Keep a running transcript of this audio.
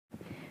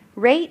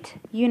Rate,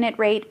 unit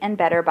rate, and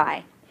better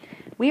buy.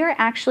 We are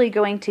actually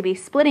going to be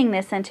splitting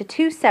this into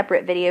two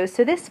separate videos.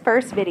 So this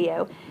first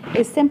video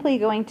is simply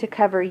going to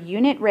cover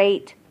unit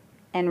rate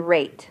and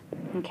rate,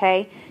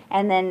 okay?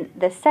 And then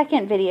the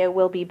second video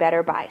will be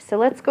better buy. So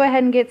let's go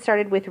ahead and get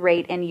started with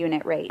rate and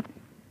unit rate.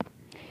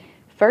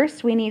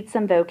 First, we need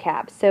some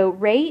vocab. So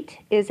rate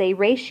is a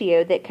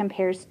ratio that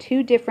compares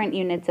two different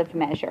units of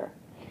measure.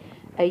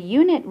 A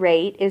unit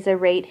rate is a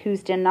rate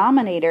whose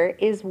denominator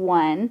is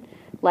 1,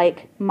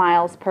 like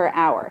miles per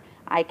hour.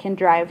 I can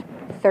drive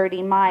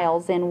 30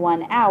 miles in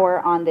 1 hour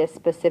on this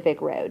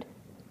specific road.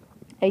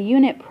 A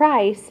unit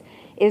price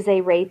is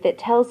a rate that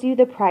tells you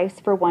the price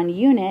for one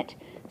unit,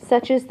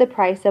 such as the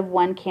price of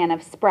 1 can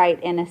of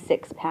Sprite in a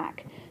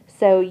 6-pack.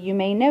 So you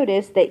may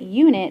notice that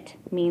unit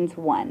means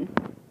 1.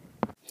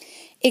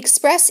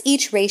 Express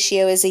each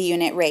ratio as a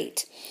unit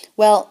rate.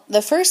 Well,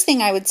 the first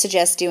thing I would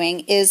suggest doing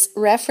is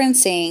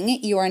referencing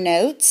your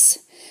notes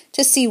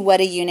to see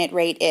what a unit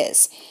rate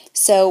is.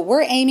 So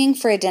we're aiming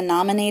for a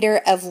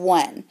denominator of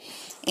 1.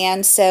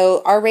 And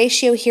so our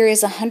ratio here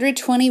is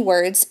 120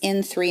 words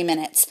in 3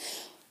 minutes.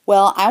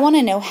 Well, I want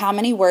to know how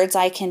many words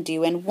I can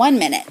do in 1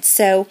 minute.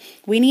 So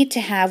we need to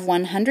have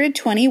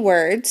 120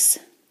 words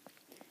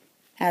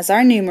as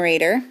our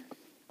numerator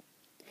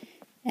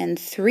and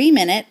 3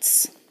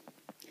 minutes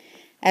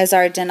as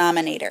our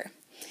denominator.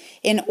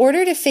 In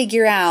order to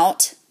figure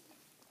out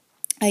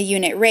a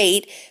unit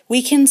rate,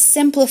 we can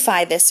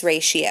simplify this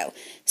ratio.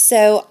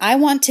 So I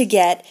want to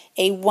get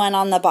a 1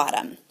 on the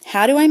bottom.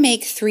 How do I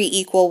make 3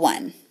 equal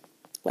 1?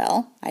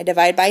 Well, I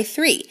divide by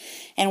 3.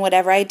 And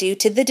whatever I do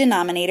to the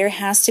denominator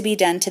has to be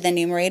done to the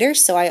numerator,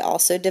 so I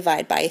also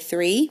divide by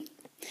 3.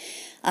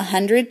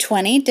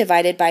 120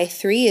 divided by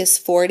 3 is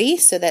 40,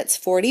 so that's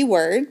 40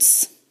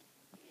 words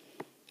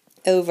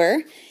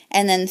over.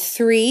 And then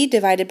 3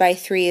 divided by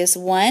 3 is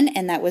 1,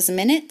 and that was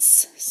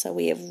minutes, so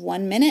we have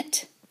 1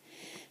 minute.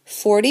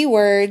 40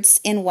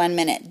 words in 1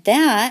 minute.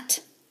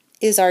 That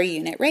is our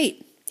unit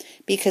rate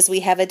because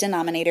we have a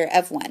denominator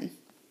of 1.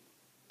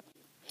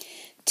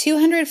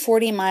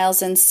 240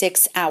 miles in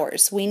 6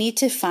 hours. We need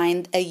to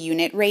find a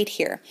unit rate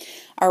here.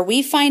 Are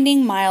we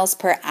finding miles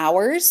per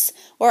hours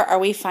or are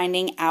we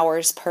finding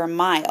hours per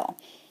mile?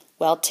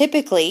 Well,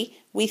 typically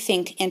we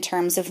think in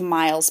terms of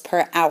miles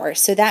per hour.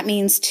 So that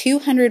means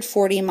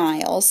 240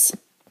 miles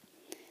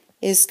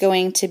is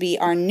going to be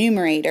our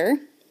numerator.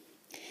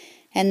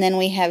 And then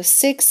we have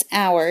 6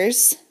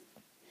 hours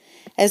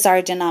as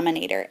our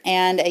denominator.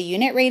 And a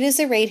unit rate is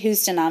a rate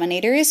whose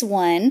denominator is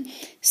 1.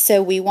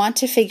 So we want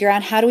to figure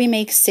out how do we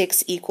make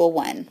 6 equal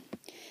 1.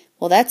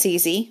 Well, that's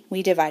easy.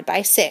 We divide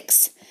by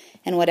 6.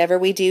 And whatever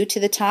we do to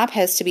the top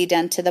has to be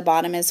done to the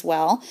bottom as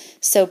well.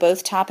 So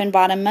both top and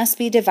bottom must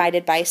be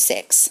divided by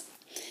 6.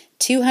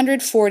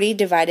 240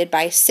 divided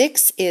by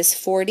 6 is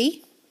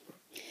 40.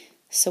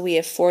 So we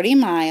have 40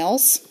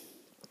 miles.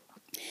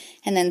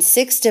 And then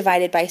 6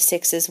 divided by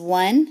 6 is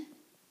 1.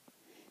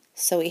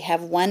 So we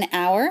have 1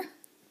 hour.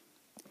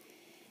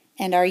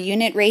 And our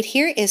unit rate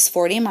here is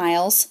 40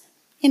 miles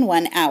in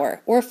 1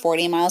 hour, or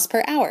 40 miles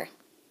per hour.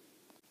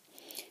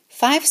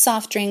 5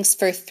 soft drinks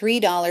for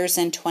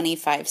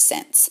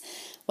 $3.25.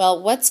 Well,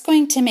 what's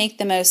going to make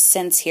the most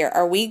sense here?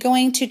 Are we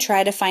going to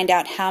try to find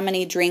out how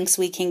many drinks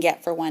we can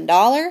get for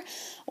 $1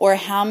 or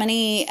how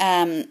many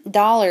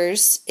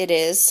dollars it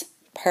is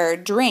per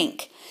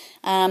drink?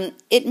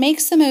 It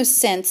makes the most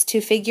sense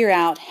to figure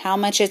out how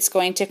much it's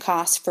going to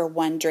cost for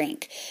 1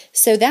 drink.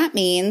 So that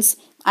means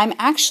I'm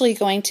actually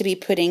going to be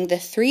putting the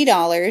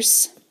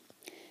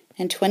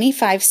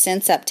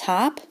 $3.25 up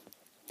top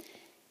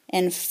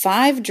and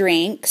 5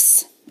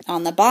 drinks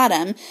on the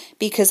bottom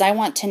because I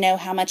want to know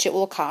how much it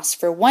will cost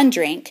for 1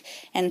 drink,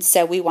 and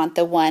so we want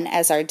the 1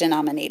 as our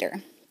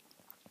denominator.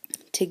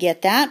 To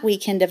get that, we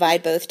can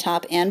divide both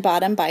top and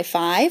bottom by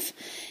 5,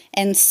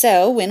 and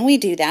so when we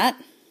do that,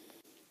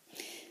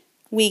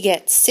 we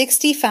get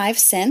 65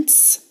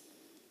 cents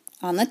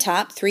on the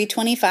top.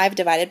 $3.25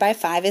 divided by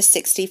 5 is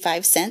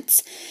 65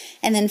 cents,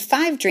 and then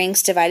 5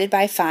 drinks divided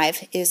by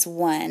 5 is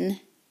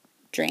 1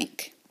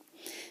 drink.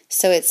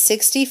 So it's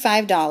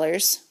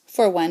 $65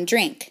 for 1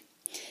 drink.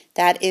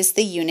 That is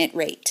the unit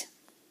rate.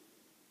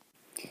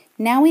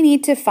 Now we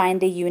need to find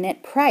the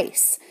unit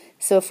price.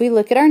 So if we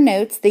look at our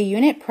notes, the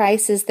unit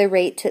price is the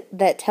rate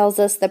that tells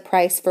us the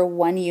price for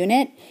 1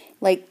 unit,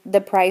 like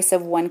the price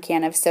of 1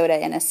 can of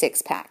soda in a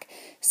 6-pack.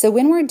 So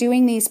when we're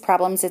doing these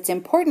problems, it's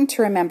important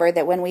to remember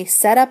that when we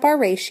set up our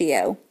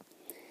ratio,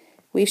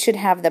 we should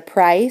have the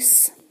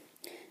price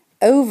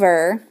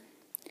over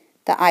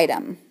the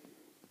item.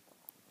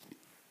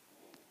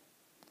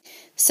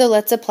 So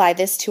let's apply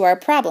this to our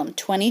problem.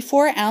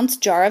 24-ounce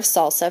jar of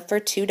salsa for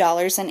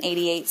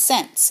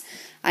 $2.88.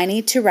 I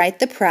need to write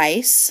the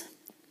price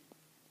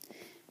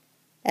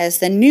as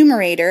the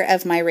numerator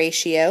of my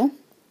ratio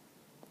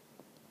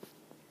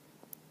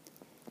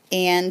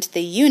and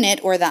the unit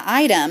or the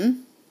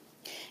item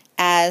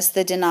as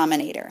the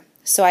denominator.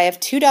 So I have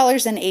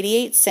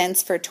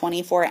 $2.88 for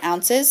 24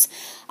 ounces.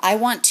 I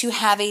want to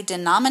have a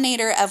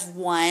denominator of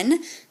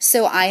 1,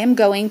 so I am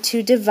going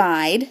to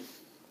divide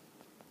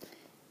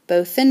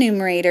both the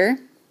numerator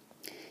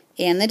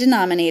and the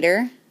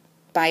denominator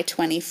by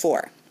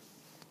 24.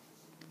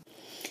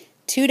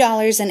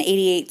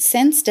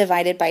 $2.88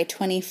 divided by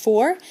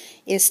 24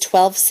 is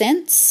 12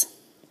 cents.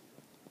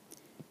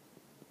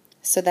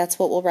 So that's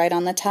what we'll write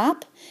on the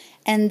top.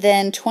 And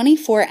then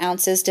 24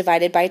 ounces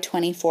divided by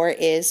 24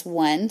 is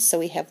 1. So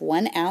we have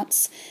 1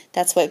 ounce.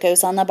 That's what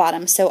goes on the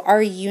bottom. So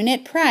our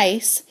unit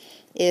price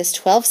is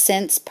 12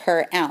 cents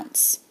per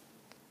ounce.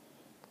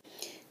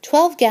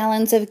 12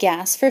 gallons of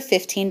gas for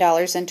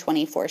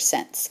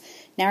 $15.24.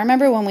 Now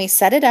remember, when we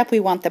set it up, we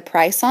want the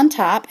price on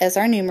top as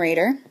our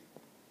numerator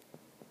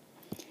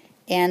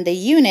and the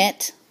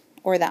unit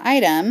or the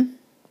item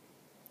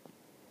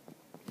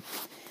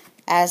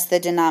as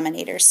the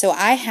denominator. So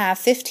I have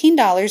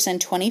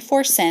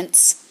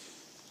 $15.24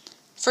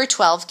 for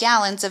 12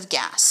 gallons of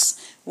gas.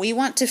 We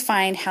want to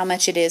find how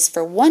much it is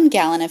for 1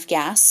 gallon of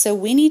gas, so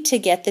we need to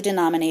get the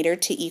denominator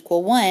to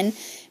equal 1,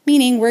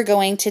 meaning we're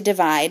going to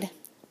divide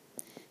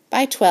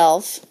by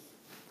 12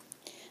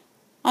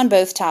 on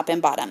both top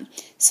and bottom.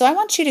 So I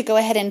want you to go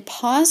ahead and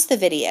pause the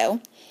video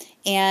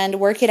and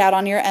work it out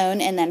on your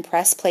own and then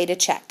press play to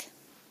check.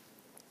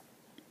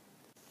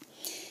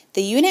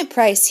 The unit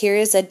price here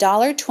is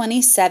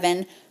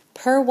 $1.27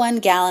 per 1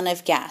 gallon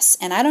of gas.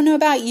 And I don't know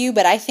about you,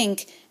 but I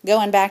think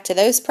going back to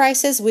those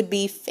prices would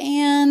be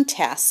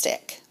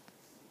fantastic.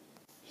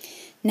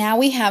 Now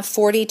we have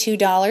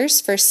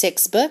 $42 for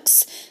 6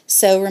 books.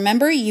 So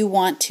remember, you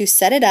want to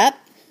set it up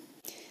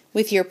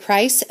with your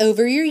price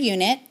over your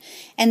unit,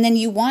 and then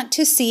you want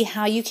to see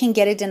how you can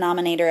get a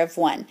denominator of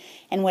 1.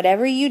 And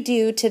whatever you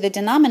do to the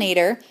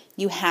denominator,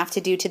 you have to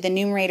do to the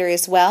numerator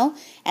as well,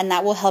 and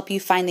that will help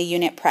you find the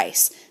unit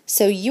price.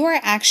 So you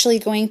are actually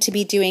going to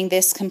be doing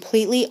this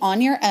completely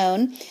on your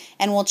own,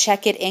 and we'll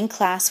check it in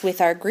class with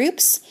our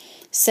groups.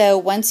 So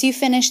once you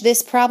finish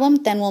this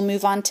problem, then we'll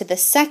move on to the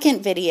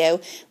second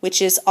video,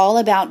 which is all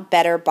about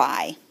better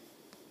buy.